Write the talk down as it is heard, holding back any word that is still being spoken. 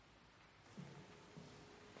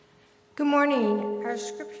Good morning. Our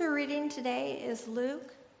scripture reading today is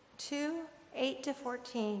Luke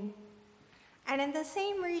 2:8-14. And in the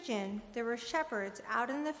same region, there were shepherds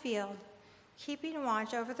out in the field, keeping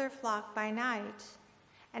watch over their flock by night.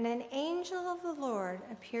 And an angel of the Lord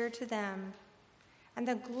appeared to them, and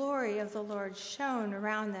the glory of the Lord shone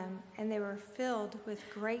around them, and they were filled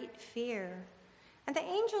with great fear. And the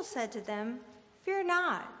angel said to them, "Fear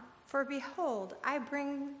not, for behold, I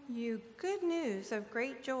bring you good news of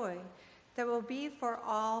great joy that will be for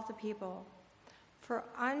all the people. For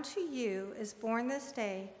unto you is born this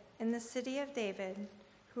day in the city of David,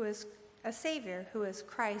 who is a Savior, who is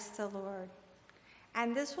Christ the Lord.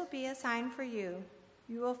 And this will be a sign for you.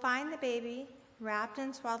 You will find the baby wrapped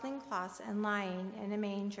in swaddling cloths and lying in a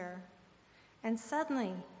manger." And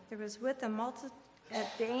suddenly there was with the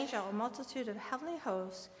angel a multitude of heavenly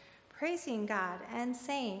hosts, praising God and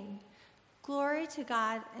saying, "Glory to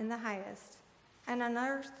God in the highest, and on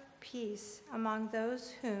earth peace among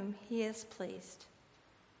those whom he is pleased."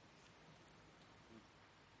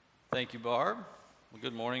 Thank you, Barb. Well,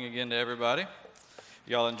 good morning again to everybody.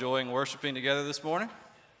 Y'all enjoying worshiping together this morning?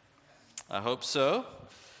 I hope so.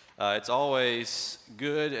 It's always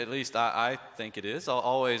good, at least I think it is,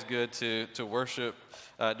 always good to worship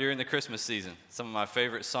during the Christmas season. Some of my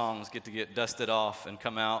favorite songs get to get dusted off and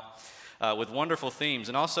come out with wonderful themes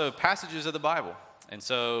and also passages of the Bible. And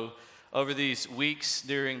so over these weeks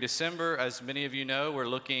during December, as many of you know, we're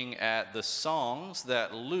looking at the songs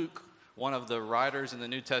that Luke, one of the writers in the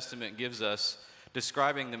New Testament, gives us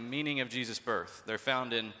describing the meaning of Jesus' birth. They're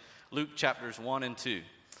found in Luke chapters 1 and 2.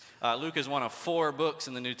 Luke is one of 4 books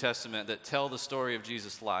in the New Testament that tell the story of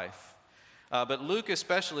Jesus' life. But Luke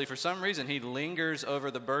especially, for some reason, he lingers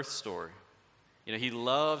over the birth story. You know, he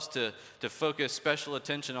loves to focus special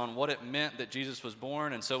attention on what it meant that Jesus was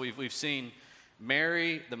born. And so we've seen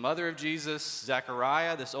Mary, the mother of Jesus,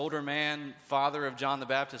 Zechariah, this older man, father of John the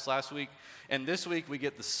Baptist last week. And this week we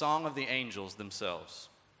get the song of the angels themselves.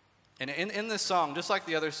 And in this song, just like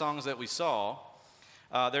the other songs that we saw,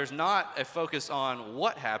 there's not a focus on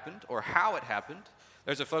what happened or how it happened.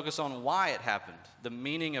 There's a focus on why it happened, the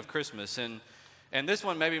meaning of Christmas. And this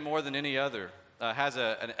one, maybe more than any other, has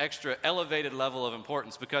an extra elevated level of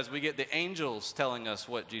importance because we get the angels telling us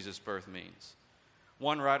what Jesus' birth means.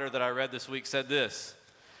 One writer that I read this week said this: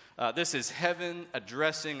 this is heaven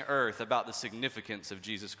addressing earth about the significance of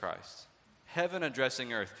Jesus Christ. Heaven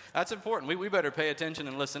addressing earth. That's important. We better pay attention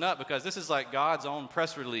and listen up because this is like God's own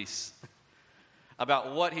press release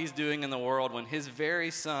about what he's doing in the world when his very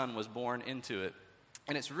son was born into it.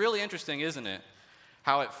 And it's really interesting, isn't it,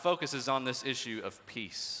 how it focuses on this issue of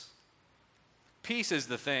peace. Peace is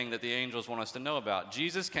the thing that the angels want us to know about.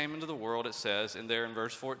 Jesus came into the world, it says, in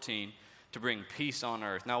verse 14, to bring peace on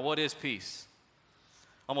earth. Now, what is peace?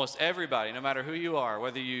 Almost everybody, no matter who you are,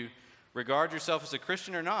 whether you regard yourself as a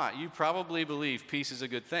Christian or not, you probably believe peace is a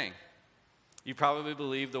good thing. You probably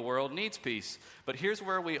believe the world needs peace. But here's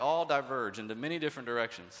where we all diverge into many different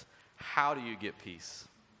directions. How do you get peace?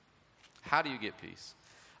 How do you get peace?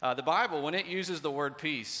 The Bible, when it uses the word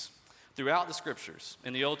peace throughout the scriptures,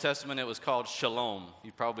 in the Old Testament it was called shalom.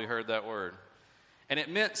 You've probably heard that word. And it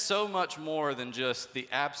meant so much more than just the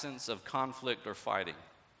absence of conflict or fighting,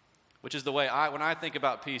 which is the way when I think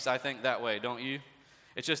about peace, I think that way, don't you?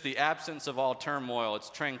 It's just the absence of all turmoil. It's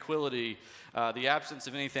tranquility, the absence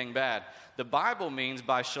of anything bad. The Bible means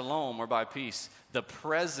by shalom or by peace, the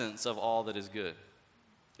presence of all that is good.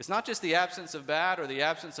 It's not just the absence of bad or the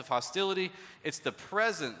absence of hostility. It's the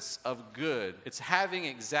presence of good. It's having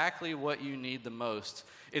exactly what you need the most.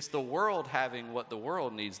 It's the world having what the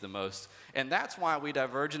world needs the most. And that's why we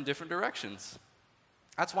diverge in different directions.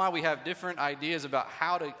 That's why we have different ideas about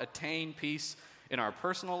how to attain peace in our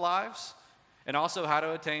personal lives and also how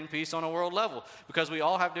to attain peace on a world level. Because we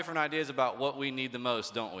all have different ideas about what we need the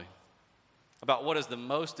most, don't we? About what is the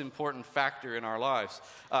most important factor in our lives.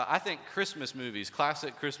 I think Christmas movies,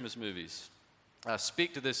 classic Christmas movies,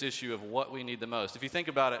 speak to this issue of what we need the most. If you think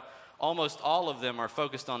about it, almost all of them are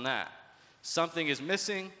focused on that. Something is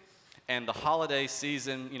missing, and the holiday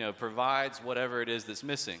season, provides whatever it is that's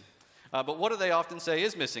missing. But what do they often say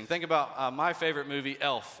is missing? Think about my favorite movie,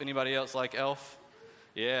 Elf. Anybody else like Elf?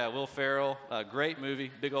 Yeah, Will Ferrell, great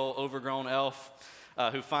movie, big old overgrown elf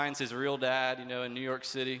who finds his real dad, in New York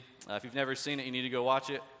City. If you've never seen it, you need to go watch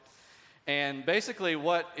it. And basically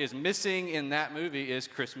what is missing in that movie is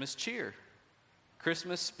Christmas cheer,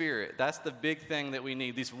 Christmas spirit. That's the big thing that we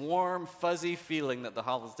need, this warm, fuzzy feeling that the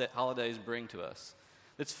holidays bring to us,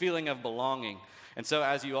 this feeling of belonging. And so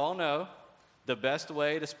as you all know, the best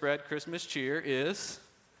way to spread Christmas cheer is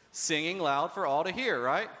singing loud for all to hear,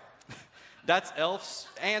 right? That's Elf's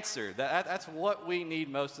answer. That's what we need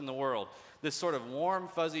most in the world. This sort of warm,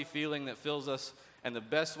 fuzzy feeling that fills us, and the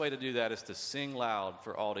best way to do that is to sing loud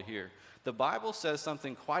for all to hear. The Bible says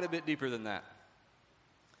something quite a bit deeper than that.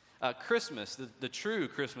 Christmas, the true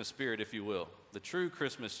Christmas spirit, if you will, the true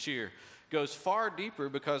Christmas cheer, goes far deeper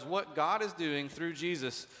because what God is doing through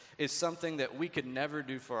Jesus is something that we could never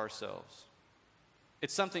do for ourselves.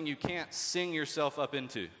 It's something you can't sing yourself up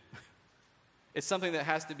into. It's something that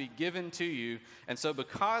has to be given to you. And so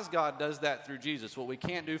because God does that through Jesus, what we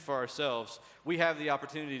can't do for ourselves, we have the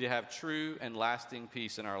opportunity to have true and lasting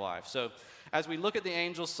peace in our life. So as we look at the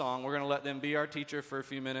angels' song, we're going to let them be our teacher for a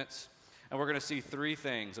few minutes. And we're going to see three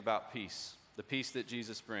things about peace, the peace that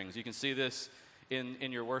Jesus brings. You can see this in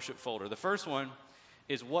your worship folder. The first one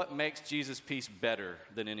is what makes Jesus' peace better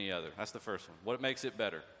than any other. That's the first one. What makes it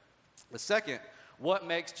better? The second, what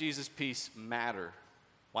makes Jesus' peace matter?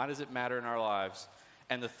 Why does it matter in our lives?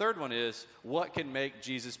 And the third one is, what can make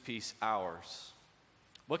Jesus' peace ours?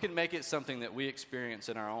 What can make it something that we experience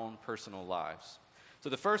in our own personal lives? So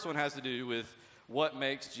the first one has to do with what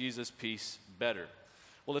makes Jesus' peace better.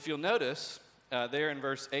 Well, if you'll notice, there in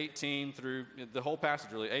verse 18 through the whole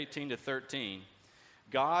passage, really, 18 to 13,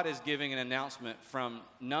 God is giving an announcement from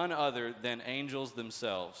none other than angels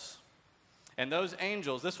themselves. And those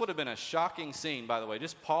angels, this would have been a shocking scene, by the way.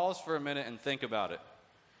 Just pause for a minute and think about it.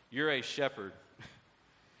 You're a shepherd.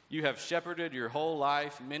 You have shepherded your whole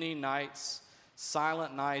life, many nights,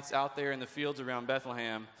 silent nights out there in the fields around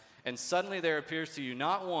Bethlehem, and suddenly there appears to you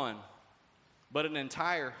not one, but an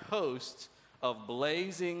entire host of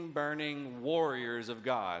blazing, burning warriors of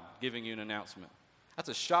God giving you an announcement. That's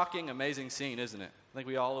a shocking, amazing scene, isn't it? I think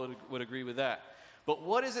we all would agree with that. But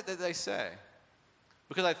what is it that they say?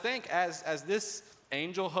 Because I think as this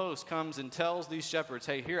angel host comes and tells these shepherds,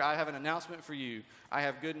 hey, here, I have an announcement for you. I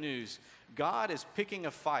have good news. God is picking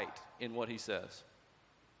a fight in what he says.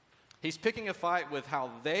 He's picking a fight with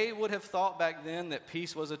how they would have thought back then that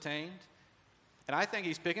peace was attained. And I think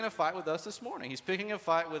he's picking a fight with us this morning. He's picking a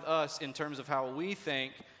fight with us in terms of how we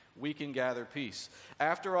think we can gather peace.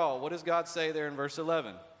 After all, what does God say there in verse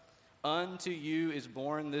 11? Unto you is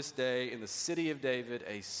born this day in the city of David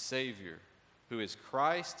a Savior, who is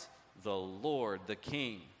Christ the Lord, the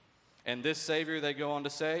King. And this Savior, they go on to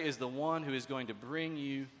say, is the one who is going to bring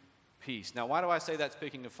you peace. Now, why do I say that's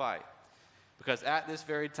picking a fight? Because at this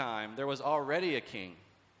very time, there was already a king.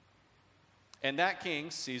 And that king,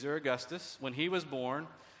 Caesar Augustus, when he was born,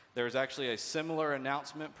 there was actually a similar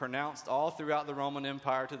announcement pronounced all throughout the Roman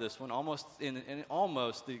Empire to this one, almost in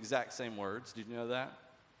almost the exact same words. Did you know that?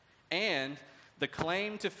 And the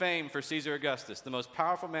claim to fame for Caesar Augustus, the most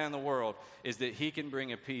powerful man in the world, is that he can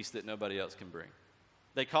bring a peace that nobody else can bring.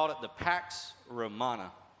 They called it the Pax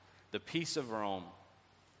Romana, the peace of Rome.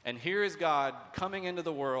 And here is God coming into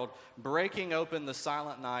the world, breaking open the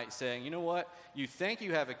silent night, saying, you know what? You think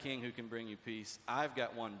you have a king who can bring you peace. I've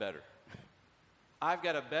got one better. I've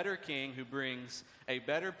got a better king who brings a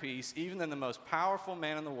better peace, even than the most powerful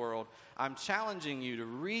man in the world. I'm challenging you to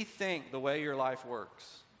rethink the way your life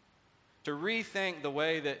works, to rethink the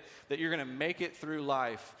way that you're going to make it through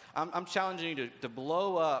life. I'm challenging you to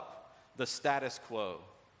blow up the status quo.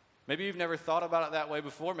 Maybe you've never thought about it that way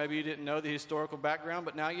before. Maybe you didn't know the historical background,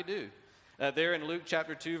 but now you do. There in Luke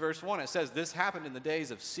chapter 2, verse 1, it says, this happened in the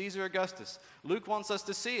days of Caesar Augustus. Luke wants us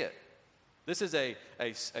to see it. This is a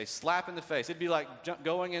slap in the face. It'd be like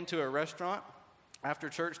going into a restaurant after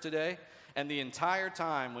church today, and the entire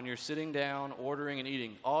time when you're sitting down, ordering and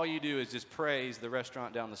eating, all you do is just praise the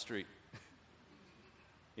restaurant down the street.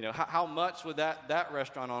 You know, how much would that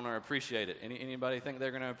restaurant owner appreciate it? Anybody think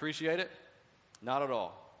they're going to appreciate it? Not at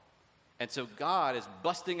all. And so God is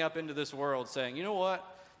busting up into this world saying, you know what?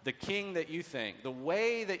 The king that you think, the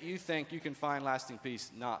way that you think you can find lasting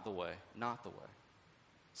peace, not the way, not the way.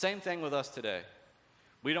 Same thing with us today.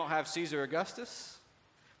 We don't have Caesar Augustus,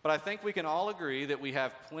 but I think we can all agree that we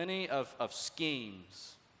have plenty of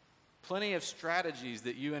schemes, plenty of strategies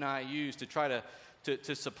that you and I use to try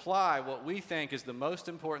to supply what we think is the most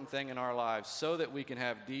important thing in our lives so that we can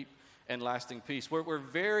have deep and lasting peace. We're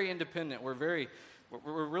very independent. We're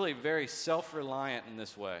really very self-reliant in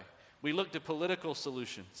this way. We look to political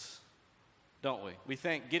solutions, don't we? We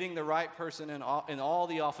think getting the right person in all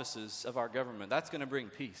the offices of our government, that's going to bring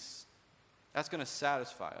peace. That's going to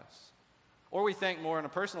satisfy us. Or we think more on a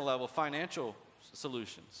personal level, financial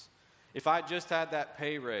solutions. If I just had that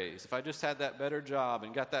pay raise, if I just had that better job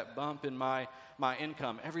and got that bump in my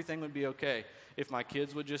income, everything would be okay. If my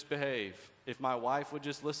kids would just behave, if my wife would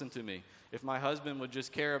just listen to me, if my husband would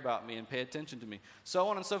just care about me and pay attention to me, so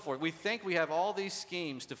on and so forth. We think we have all these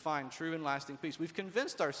schemes to find true and lasting peace. We've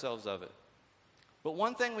convinced ourselves of it. But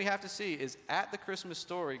one thing we have to see is at the Christmas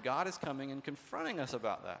story, God is coming and confronting us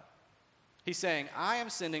about that. He's saying, I am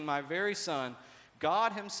sending my very son,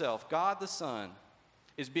 God himself, God the Son,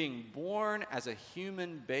 is being born as a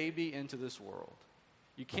human baby into this world.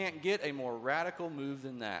 You can't get a more radical move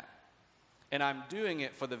than that. And I'm doing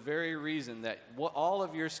it for the very reason that all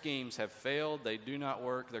of your schemes have failed. They do not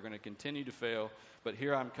work. They're going to continue to fail. But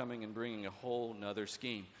here I'm coming and bringing a whole nother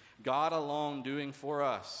scheme. God alone doing for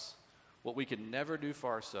us what we could never do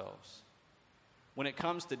for ourselves. When it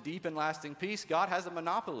comes to deep and lasting peace, God has a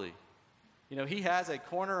monopoly. He has a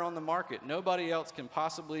corner on the market. Nobody else can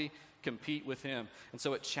possibly compete with him. And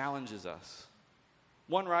so it challenges us.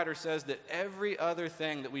 One writer says that every other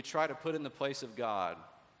thing that we try to put in the place of God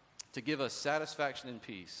to give us satisfaction and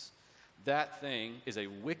peace, that thing is a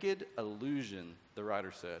wicked illusion, the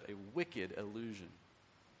writer said. A wicked illusion.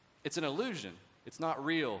 It's an illusion. It's not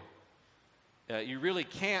real. You really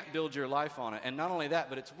can't build your life on it. And not only that,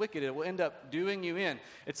 but it's wicked. It will end up doing you in.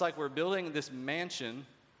 It's like we're building this mansion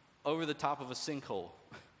over the top of a sinkhole.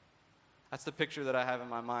 That's the picture that I have in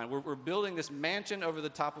my mind. We're building this mansion over the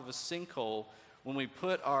top of a sinkhole when we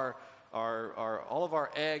put all of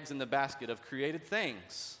our eggs in the basket of created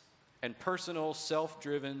things and personal,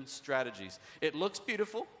 self-driven strategies. It looks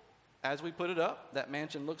beautiful as we put it up. That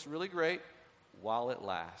mansion looks really great while it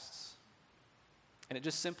lasts. And it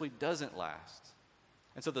just simply doesn't last.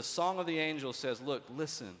 And so the song of the angels says, look,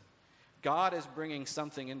 listen, God is bringing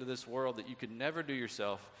something into this world that you could never do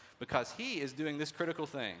yourself because he is doing this critical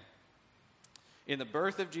thing. In the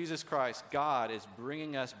birth of Jesus Christ, God is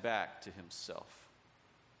bringing us back to himself.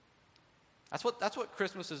 That's what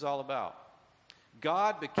Christmas is all about.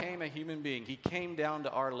 God became a human being. He came down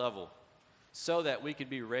to our level so that we could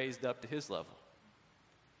be raised up to his level.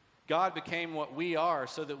 God became what we are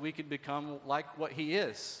so that we could become like what he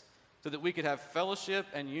is, so that we could have fellowship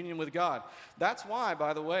and union with God. That's why,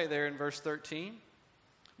 by the way, there in verse 13,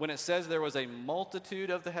 when it says there was a multitude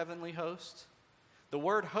of the heavenly host, the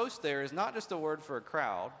word host there is not just a word for a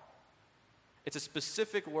crowd. It's a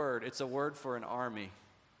specific word. It's a word for an army.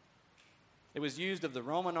 It was used of the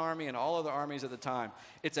Roman army and all other armies at the time.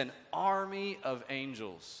 It's an army of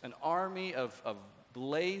angels, an army of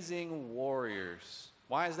blazing warriors.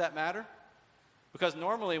 Why does that matter? Because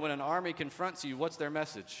normally when an army confronts you, what's their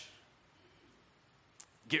message?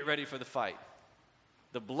 Get ready for the fight.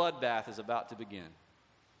 The bloodbath is about to begin.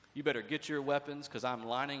 You better get your weapons because I'm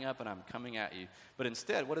lining up and I'm coming at you. But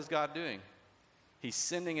instead, what is God doing? He's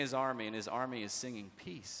sending his army, and his army is singing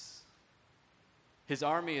peace. His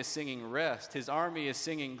army is singing rest. His army is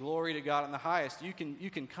singing glory to God in the highest. You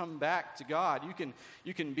can come back to God.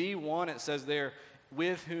 You can be one, it says there,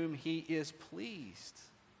 with whom he is pleased.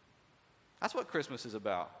 That's what Christmas is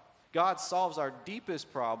about. God solves our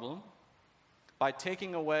deepest problem by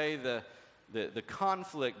taking away the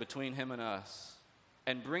conflict between him and us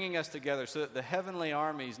and bringing us together so that the heavenly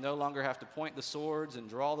armies no longer have to point the swords and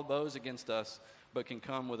draw the bows against us, but can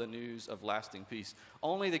come with a news of lasting peace.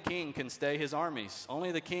 Only the king can stay his armies.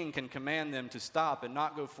 Only the king can command them to stop and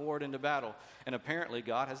not go forward into battle. And apparently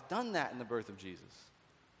God has done that in the birth of Jesus.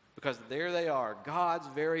 Because there they are, God's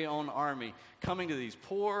very own army, coming to these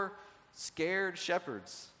poor, scared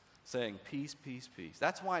shepherds, saying, peace, peace, peace.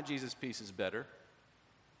 That's why Jesus' peace is better.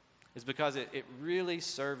 Is because it really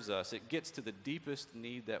serves us. It gets to the deepest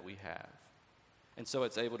need that we have. And so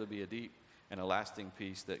it's able to be a deep and a lasting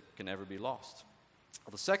peace that can never be lost.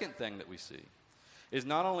 Well, the second thing that we see is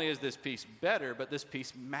not only is this peace better, but this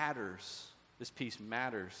peace matters. This peace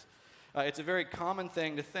matters. It's a very common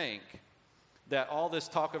thing to think that all this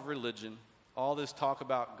talk of religion, all this talk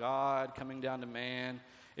about God coming down to man,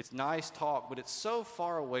 it's nice talk, but it's so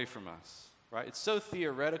far away from us, right? It's so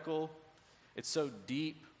theoretical. It's so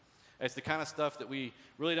deep. It's the kind of stuff that we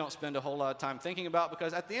really don't spend a whole lot of time thinking about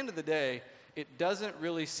because at the end of the day, it doesn't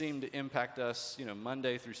really seem to impact us,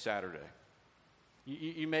 Monday through Saturday.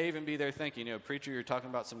 You may even be there thinking, preacher, you're talking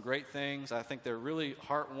about some great things. I think they're really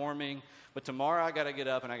heartwarming, but tomorrow I got to get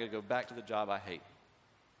up and I got to go back to the job I hate.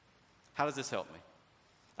 How does this help me?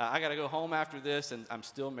 I got to go home after this and I'm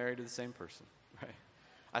still married to the same person, right?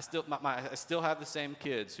 I still have the same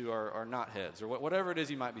kids who are not heads or whatever it is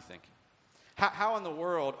you might be thinking. How in the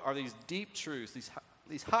world are these deep truths,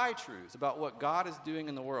 these high truths about what God is doing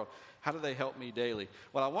in the world, how do they help me daily?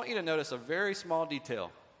 Well, I want you to notice a very small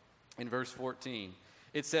detail in verse 14.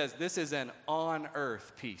 It says, this is an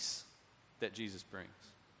on-earth peace that Jesus brings.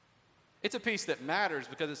 It's a peace that matters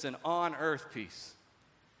because it's an on-earth peace.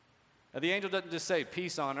 Now, the angel doesn't just say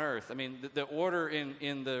peace on earth. I mean, the order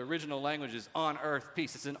in the original language is on-earth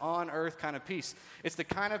peace. It's an on-earth kind of peace. It's the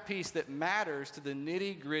kind of peace that matters to the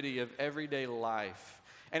nitty-gritty of everyday life.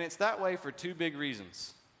 And it's that way for two big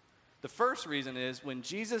reasons. The first reason is when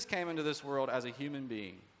Jesus came into this world as a human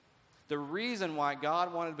being, the reason why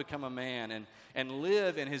God wanted to become a man and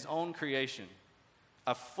live in his own creation,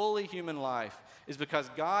 a fully human life, is because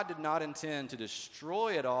God did not intend to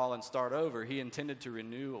destroy it all and start over. He intended to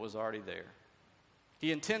renew what was already there.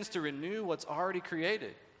 He intends to renew what's already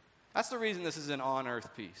created. That's the reason this is an on-earth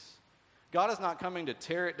peace. God is not coming to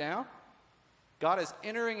tear it down. God is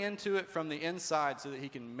entering into it from the inside so that he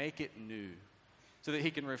can make it new, so that he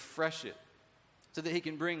can refresh it, so that he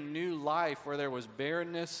can bring new life where there was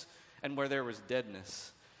barrenness and where there was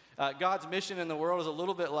deadness. God's mission in the world is a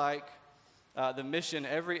little bit like the mission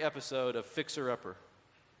every episode of Fixer Upper.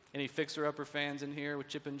 Any Fixer Upper fans in here with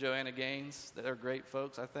Chip and Joanna Gaines? They're great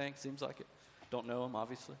folks, I think. Seems like it. Don't know them,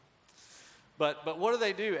 obviously. But what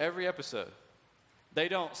do every episode? They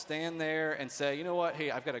don't stand there and say, you know what,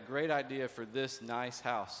 hey, I've got a great idea for this nice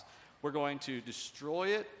house. We're going to destroy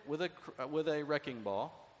it with a wrecking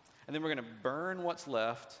ball, and then we're going to burn what's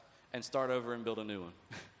left and start over and build a new one.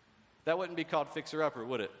 That wouldn't be called Fixer-Upper,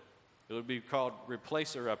 would it? It would be called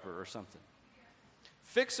Replacer-Upper or something.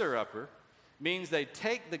 Fixer-Upper means they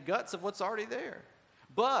take the guts of what's already there,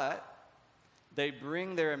 but they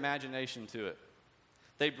bring their imagination to it.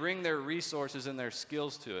 They bring their resources and their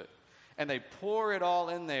skills to it. And they pour it all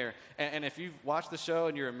in there. And if you've watched the show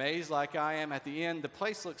and you're amazed like I am, at the end, the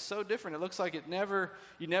place looks so different. It looks like you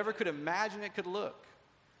never could imagine it could look.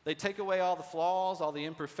 They take away all the flaws, all the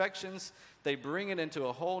imperfections. They bring it into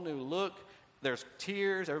a whole new look. There's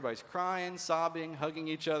tears. Everybody's crying, sobbing, hugging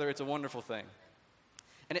each other. It's a wonderful thing.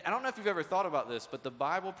 And I don't know if you've ever thought about this, but the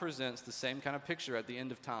Bible presents the same kind of picture at the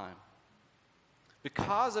end of time.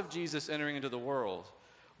 Because of Jesus entering into the world,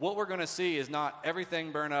 what we're going to see is not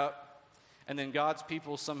everything burn up, and then God's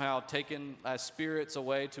people somehow taken as spirits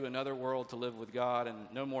away to another world to live with God and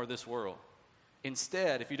no more this world.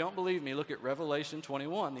 Instead, if you don't believe me, look at Revelation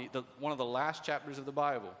 21, one of the last chapters of the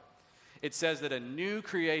Bible. It says that a new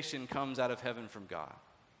creation comes out of heaven from God.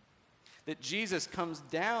 That Jesus comes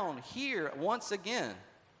down here once again,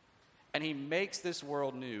 and he makes this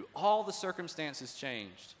world new. All the circumstances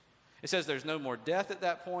changed. It says there's no more death at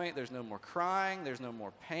that point. There's no more crying. There's no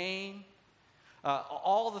more pain.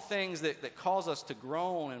 All the things that cause us to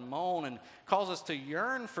groan and moan and cause us to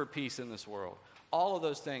yearn for peace in this world, all of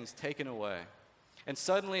those things taken away. And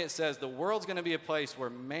suddenly it says the world's going to be a place where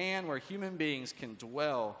human beings can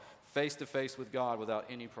dwell face to face with God without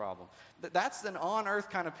any problem. That's an on-earth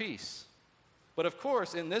kind of peace. But of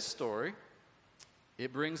course, in this story,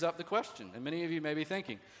 it brings up the question, and many of you may be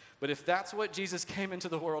thinking, but if that's what Jesus came into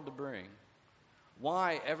the world to bring,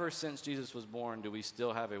 why, ever since Jesus was born, do we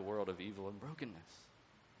still have a world of evil and brokenness?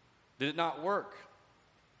 Did it not work?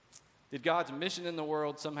 Did God's mission in the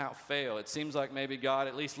world somehow fail? It seems like maybe God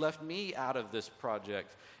at least left me out of this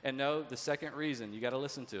project. And no, the second reason, you got to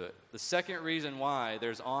listen to it. The second reason why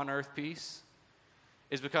there's on-earth peace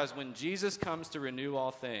is because when Jesus comes to renew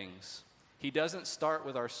all things, he doesn't start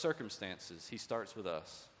with our circumstances. He starts with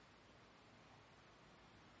us.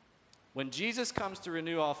 When Jesus comes to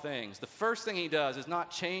renew all things, the first thing he does is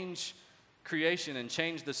not change creation and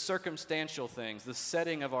change the circumstantial things, the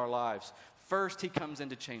setting of our lives. First, he comes in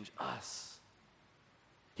to change us.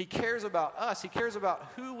 He cares about us. He cares about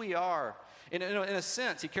who we are. In a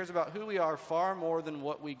sense, he cares about who we are far more than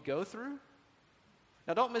what we go through.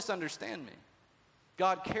 Now, don't misunderstand me.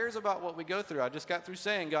 God cares about what we go through. I just got through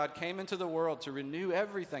saying God came into the world to renew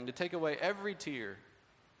everything, to take away every tear,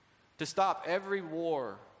 to stop every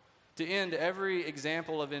war, to end every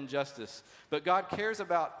example of injustice. But God cares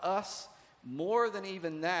about us more than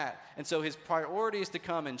even that. And so his priority is to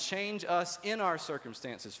come and change us in our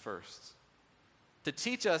circumstances first. To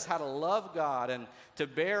teach us how to love God and to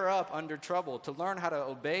bear up under trouble, to learn how to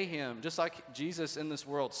obey him, just like Jesus in this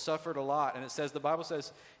world suffered a lot. And the Bible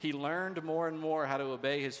says he learned more and more how to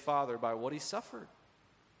obey his Father by what he suffered.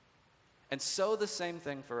 And so the same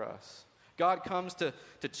thing for us. God comes to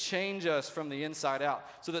change us from the inside out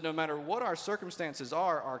so that no matter what our circumstances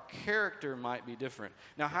are, our character might be different.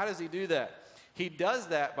 Now, how does he do that? He does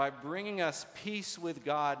that by bringing us peace with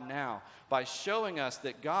God now, by showing us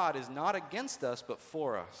that God is not against us but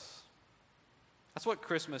for us. That's what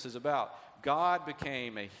Christmas is about. God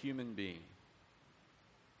became a human being.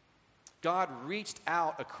 God reached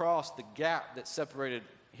out across the gap that separated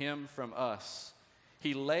him from us.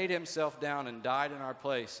 He laid himself down and died in our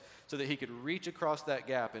place so that he could reach across that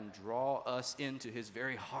gap and draw us into his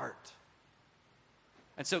very heart.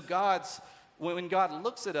 And so when God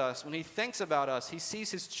looks at us, when he thinks about us, he sees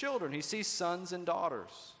his children. He sees sons and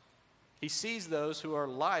daughters. He sees those who are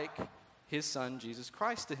like his son, Jesus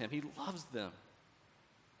Christ, to him. He loves them.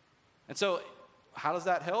 And so how does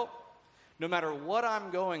that help? No matter what I'm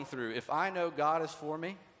going through, if I know God is for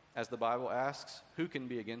me, as the Bible asks, who can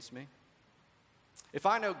be against me? If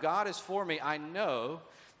I know God is for me, I know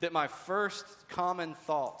that my first common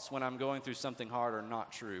thoughts when I'm going through something hard are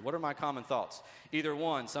not true. What are my common thoughts? Either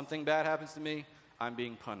one, something bad happens to me, I'm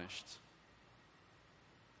being punished.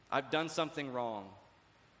 I've done something wrong.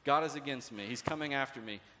 God is against me. He's coming after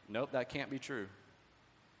me. Nope, that can't be true.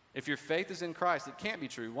 If your faith is in Christ, it can't be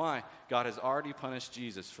true. Why? God has already punished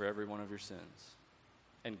Jesus for every one of your sins.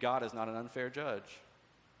 And God is not an unfair judge.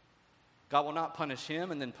 God will not punish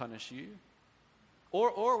him and then punish you.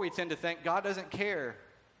 Or we tend to think God doesn't care.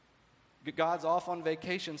 God's off on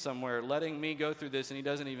vacation somewhere letting me go through this and he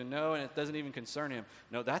doesn't even know and it doesn't even concern him.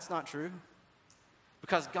 No, that's not true.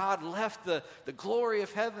 Because God left the glory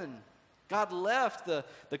of heaven. God left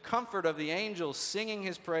the comfort of the angels singing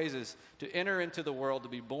his praises to enter into the world, to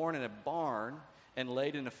be born in a barn and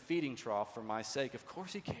laid in a feeding trough for my sake. Of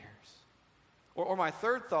course he cares. Or my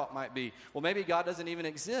third thought might be, well, maybe God doesn't even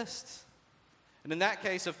exist. And in that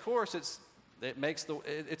case, of course, it's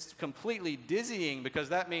completely dizzying, because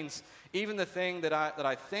that means even the thing that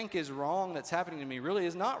I think is wrong that's happening to me really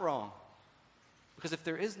is not wrong. Because if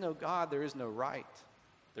there is no God, there is no right.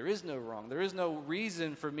 There is no wrong. There is no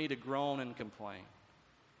reason for me to groan and complain.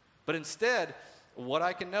 But instead, what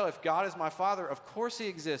I can know, if God is my Father, of course he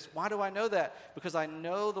exists. Why do I know that? Because I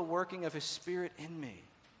know the working of his Spirit in me.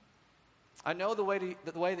 I know the way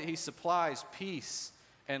that he supplies peace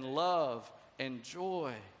and love and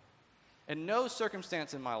joy. And no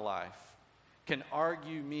circumstance in my life can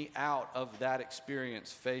argue me out of that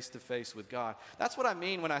experience face to face with God. That's what I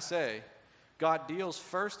mean when I say God deals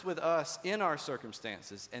first with us in our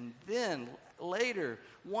circumstances, and then later,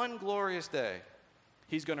 one glorious day,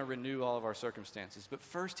 he's going to renew all of our circumstances. But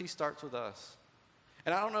first, he starts with us.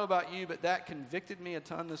 And I don't know about you, but that convicted me a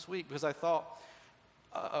ton this week, because I thought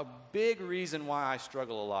a big reason why I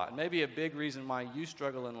struggle a lot, and maybe a big reason why you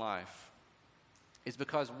struggle in life, is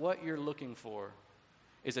because what you're looking for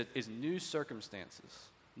is new circumstances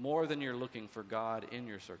more than you're looking for God in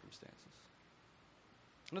your circumstances.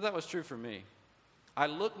 I know that was true for me. I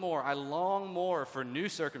long more for new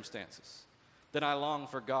circumstances than I long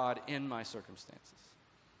for God in my circumstances.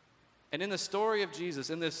 And in the story of Jesus,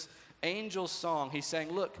 in this angel song, he's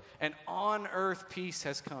saying, look, an on-earth peace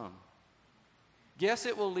has come. Yes,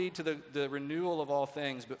 it will lead to the renewal of all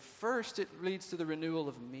things, but first it leads to the renewal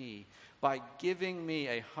of me by giving me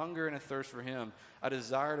a hunger and a thirst for him, a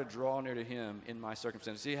desire to draw near to him in my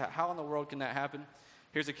circumstances. See, how in the world can that happen?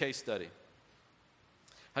 Here's a case study.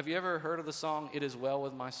 Have you ever heard of the song, It Is Well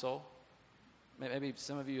With My Soul? Maybe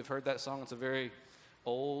some of you have heard that song. It's a very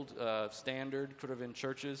old standard, sort of in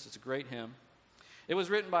churches. It's a great hymn. It was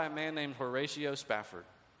written by a man named Horatio Spafford.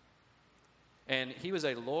 And he was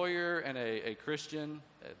a lawyer and a Christian.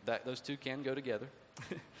 Those two can go together.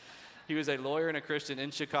 He was a lawyer and a Christian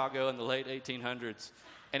in Chicago in the late 1800s.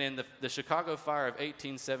 And in the Chicago fire of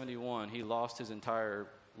 1871, he lost his entire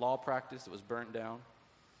law practice. It was burnt down.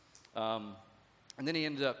 And then he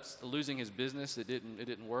ended up losing his business. It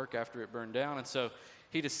didn't work after it burned down. And so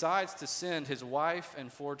he decides to send his wife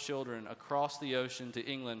and 4 children across the ocean to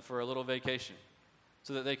England for a little vacation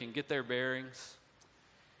so that they can get their bearings.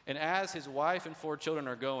 And as his wife and 4 children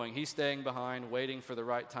are going, he's staying behind, waiting for the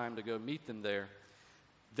right time to go meet them there.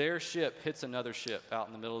 Their ship hits another ship out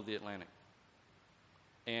in the middle of the Atlantic.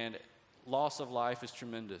 And loss of life is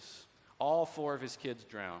tremendous. All 4 of his kids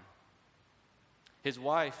drown. His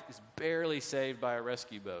wife is barely saved by a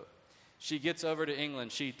rescue boat. She gets over to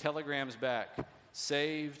England. She telegrams back,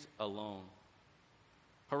 saved alone.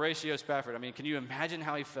 Horatio Spafford, can you imagine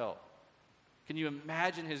how he felt? Can you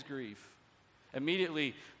imagine his grief?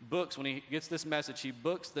 Immediately books, when he gets this message, he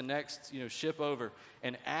books the next ship over.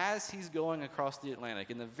 And as he's going across the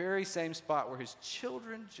Atlantic, in the very same spot where his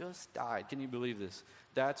children just died, can you believe this?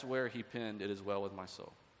 That's where he penned, It Is Well With My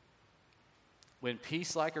Soul. When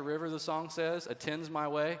peace like a river, the song says, attends my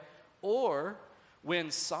way, or when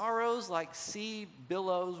sorrows like sea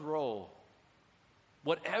billows roll,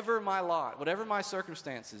 whatever my lot, whatever my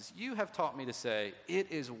circumstances, you have taught me to say, it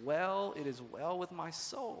is well with my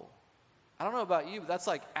soul. I don't know about you, but that's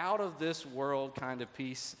like out of this world kind of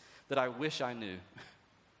peace that I wish I knew.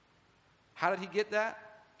 How did he get that?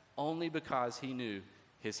 Only because he knew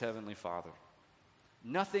his heavenly Father.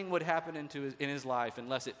 Nothing would happen in his life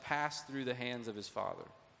unless it passed through the hands of his Father.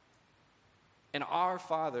 And our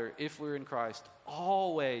Father, if we're in Christ,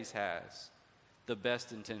 always has the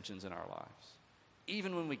best intentions in our lives.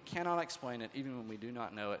 Even when we cannot explain it, even when we do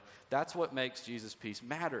not know it. That's what makes Jesus' peace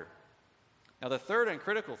matter. Now, the third and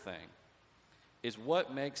critical thing is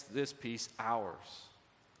what makes this peace ours.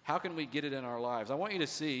 How can we get it in our lives? I want you to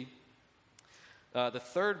see the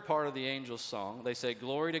third part of the angels' song. They say,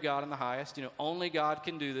 glory to God in the highest. Only God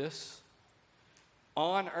can do this.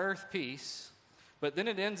 On earth, peace. But then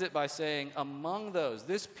it ends it by saying, among those,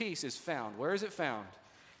 this peace is found. Where is it found?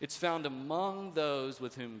 It's found among those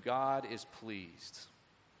with whom God is pleased.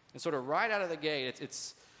 And sort of right out of the gate,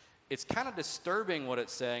 it's kind of disturbing what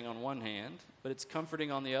it's saying on one hand, but it's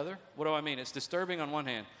comforting on the other. What do I mean? It's disturbing on one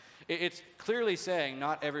hand. It's clearly saying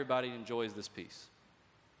not everybody enjoys this peace.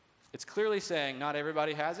 It's clearly saying not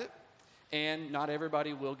everybody has it, and not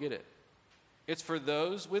everybody will get it. It's for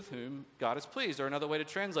those with whom God is pleased, or another way to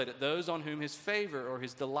translate it, those on whom his favor or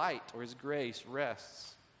his delight or his grace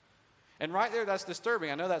rests. And right there, that's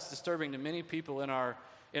disturbing. I know that's disturbing to many people in our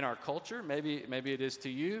culture. Maybe it is to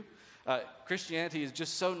you. Christianity is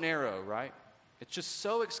just so narrow, right? It's just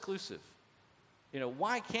so exclusive.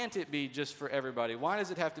 Why can't it be just for everybody? Why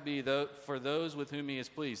does it have to be for those with whom he is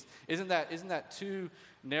pleased? Isn't that too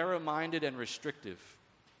narrow-minded and restrictive?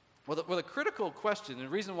 Well, the critical question, and the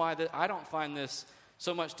reason why I don't find this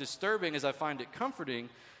so much disturbing as I find it comforting,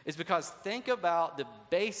 is because think about the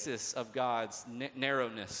basis of God's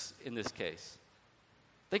narrowness in this case.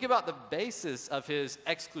 Think about the basis of his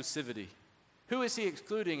exclusivity. Who is he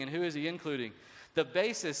excluding and who is he including? The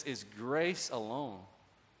basis is grace alone.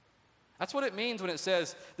 That's what it means when it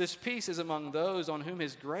says this peace is among those on whom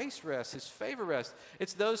his grace rests, his favor rests.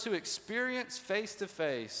 It's those who experience face to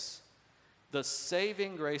face the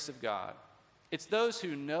saving grace of God. It's those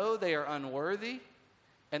who know they are unworthy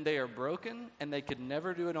and they are broken and they could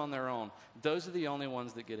never do it on their own. Those are the only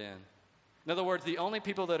ones that get in. In other words, the only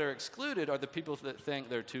people that are excluded are the people that think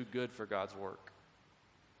they're too good for God's work.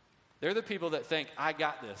 They're the people that think, I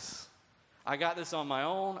got this. I got this on my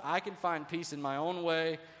own. I can find peace in my own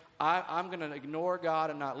way. I'm going to ignore God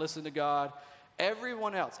and not listen to God.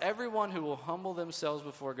 Everyone else, everyone who will humble themselves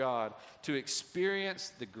before God to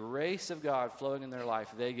experience the grace of God flowing in their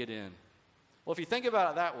life, they get in. Well, if you think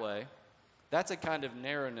about it that way, that's a kind of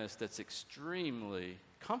narrowness that's extremely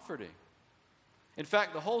comforting. In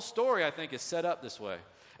fact, the whole story, I think, is set up this way.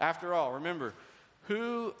 After all, remember,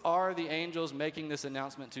 who are the angels making this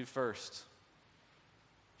announcement to first?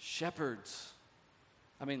 Shepherds.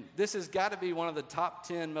 I mean, this has got to be one of the top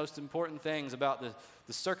 10 most important things about the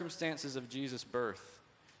circumstances of Jesus' birth.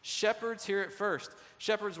 Shepherds hear it first.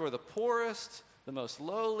 Shepherds were the poorest, the most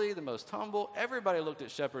lowly, the most humble. Everybody looked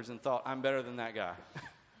at shepherds and thought, I'm better than that guy.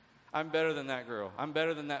 I'm better than that girl. I'm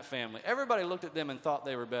better than that family. Everybody looked at them and thought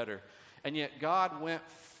they were better. And yet God went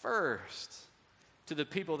first to the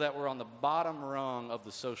people that were on the bottom rung of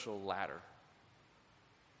the social ladder.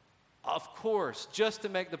 Of course, just to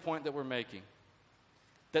make the point that we're making,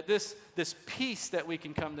 that this peace that we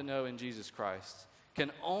can come to know in Jesus Christ can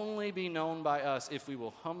only be known by us if we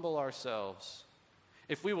will humble ourselves,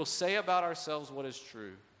 if we will say about ourselves what is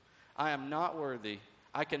true. I am not worthy.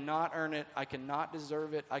 I cannot earn it. I cannot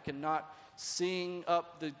deserve it. I cannot sing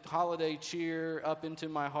up the holiday cheer up into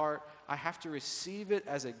my heart. I have to receive it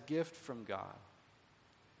as a gift from God.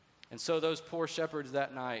 And so those poor shepherds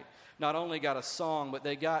that night not only got a song, but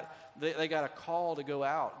they got a call to go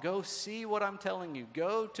out. Go see what I'm telling you.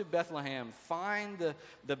 Go to Bethlehem. Find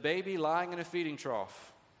the baby lying in a feeding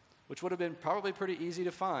trough, which would have been probably pretty easy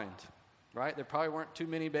to find, right? There probably weren't too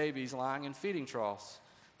many babies lying in feeding troughs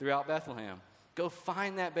throughout Bethlehem. Go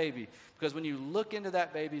find that baby, because when you look into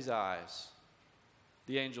that baby's eyes,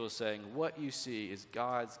 the angel is saying, what you see is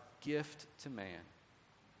God's gift to man,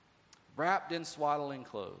 wrapped in swaddling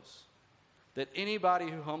clothes, that anybody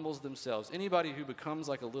who humbles themselves, anybody who becomes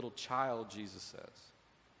like a little child, Jesus says,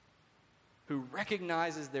 who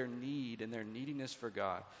recognizes their need and their neediness for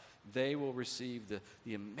God, they will receive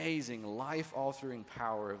the amazing life-altering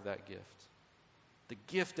power of that gift. The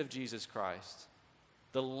gift of Jesus Christ,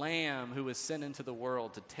 the Lamb who was sent into the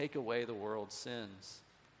world to take away the world's sins.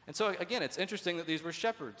 And so, again, it's interesting that these were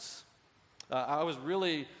shepherds. I was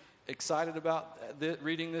really excited about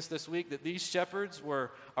reading this week, that these shepherds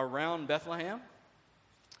were around Bethlehem,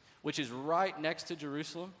 which is right next to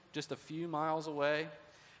Jerusalem, just a few miles away.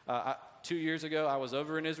 2 years ago, I was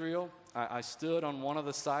over in Israel. I stood on one of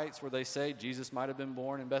the sites where they say Jesus might have been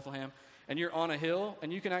born in Bethlehem. And you're on a hill,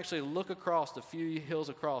 and you can actually look across a few hills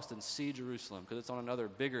across and see Jerusalem, because it's on another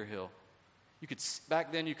bigger hill.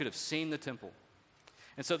 Back then, you could have seen the temple.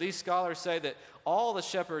 And so these scholars say that all the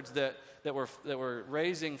shepherds that were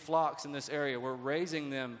raising flocks in this area were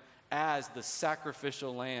raising them as the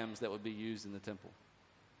sacrificial lambs that would be used in the temple.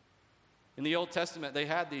 In the Old Testament, they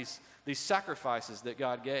had these sacrifices that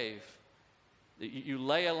God gave. You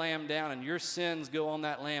lay a lamb down, and your sins go on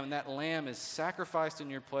that lamb, and that lamb is sacrificed in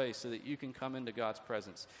your place so that you can come into God's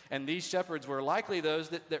presence. And these shepherds were likely those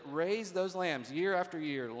that raised those lambs year after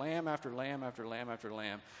year, lamb after lamb after lamb after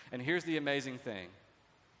lamb. And here's the amazing thing.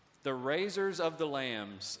 The raisers of the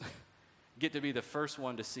lambs get to be the first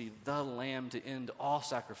one to see the lamb to end all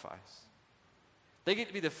sacrifice. They get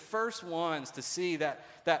to be the first ones to see that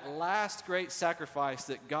last great sacrifice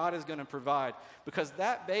that God is going to provide, because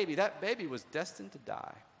that baby was destined to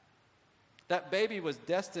die. That baby was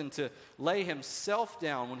destined to lay himself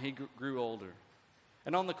down when he grew older.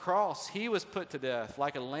 And on the cross, he was put to death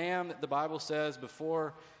like a lamb that the Bible says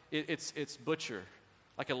before its butcher.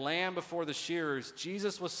 Like a lamb before the shearers,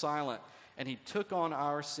 Jesus was silent, and he took on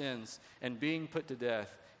our sins, and being put to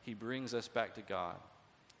death, he brings us back to God.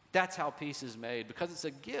 That's how peace is made, because it's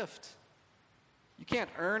a gift. You can't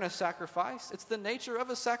earn a sacrifice. It's the nature of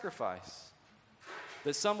a sacrifice.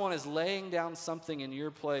 That someone is laying down something in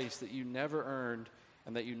your place that you never earned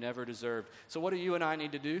and that you never deserved. So what do you and I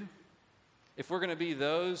need to do? If we're going to be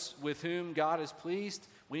those with whom God is pleased,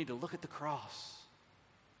 we need to look at the cross.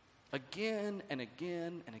 Again and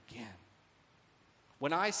again and again.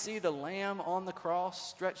 When I see the lamb on the cross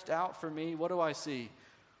stretched out for me, what do I see?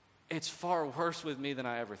 It's far worse with me than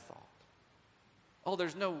I ever thought. Oh,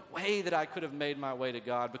 there's no way that I could have made my way to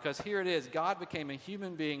God, because here it is. God became a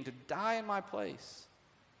human being to die in my place.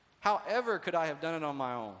 However could I have done it on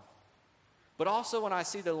my own? But also when I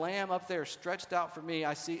see the lamb up there stretched out for me,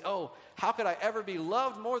 I see, oh, how could I ever be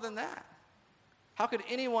loved more than that? How could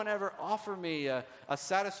anyone ever offer me a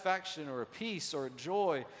satisfaction or a peace or a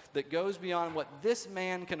joy that goes beyond what this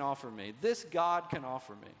man can offer me, this God can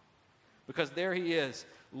offer me? Because there he is,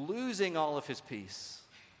 losing all of his peace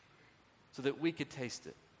so that we could taste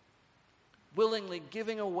it. Willingly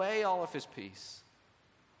giving away all of his peace.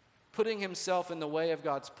 Putting himself in the way of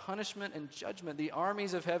God's punishment and judgment. The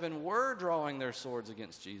armies of heaven were drawing their swords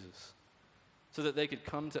against Jesus so that they could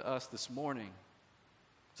come to us this morning.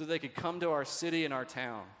 So they could come to our city and our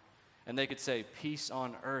town, and they could say, peace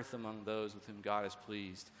on earth among those with whom God is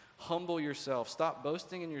pleased. Humble yourself. Stop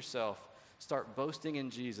boasting in yourself. Start boasting in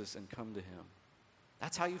Jesus and come to him.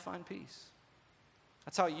 That's how you find peace.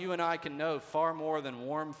 That's how you and I can know far more than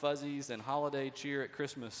warm fuzzies and holiday cheer at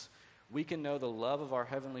Christmas. We can know the love of our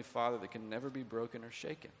Heavenly Father that can never be broken or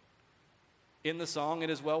shaken. In the song, "It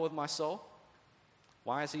Is Well With My Soul,"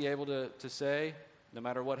 why is he able to say, no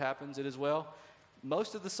matter what happens, it is well?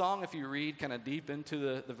 Most of the song, if you read kind of deep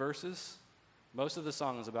into the verses, most of the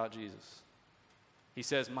song is about Jesus. He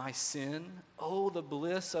says, my sin, oh, the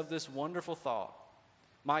bliss of this wonderful thought.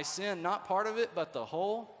 My sin, not part of it, but the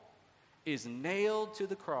whole, is nailed to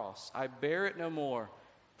the cross. I bear it no more.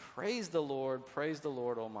 Praise the Lord,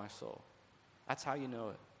 oh my soul. That's how you know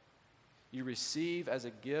it. You receive as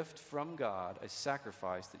a gift from God a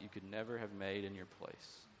sacrifice that you could never have made in your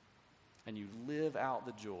place. And you live out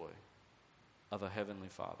the joy of a heavenly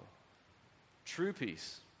Father. True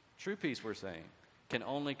peace, we're saying, can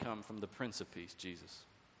only come from the Prince of Peace, Jesus.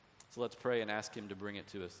 So let's pray and ask him to bring it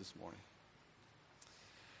to us this morning.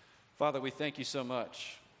 Father, we thank you so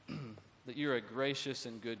much that you're a gracious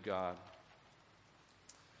and good God.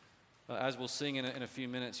 As we'll sing in a few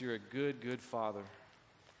minutes, you're a good, good Father.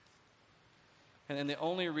 And the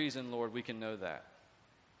only reason, Lord, we can know that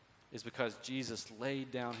is because Jesus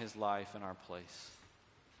laid down his life in our place.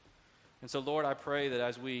 And so, Lord, I pray that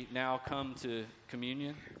as we now come to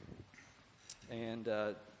communion and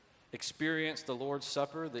experience the Lord's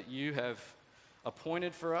Supper that you have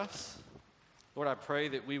appointed for us, Lord, I pray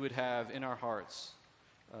that we would have in our hearts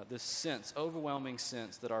this sense, overwhelming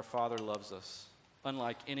sense, that our Father loves us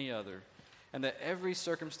unlike any other, and that every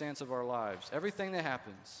circumstance of our lives, everything that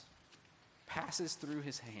happens, passes through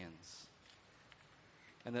his hands.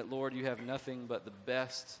 And that, Lord, you have nothing but the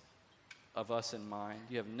best of us in mind.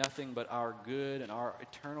 You have nothing but our good and our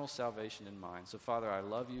eternal salvation in mind. So, Father, I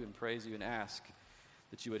love you and praise you and ask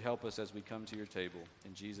that you would help us as we come to your table.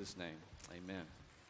 In Jesus' name, amen.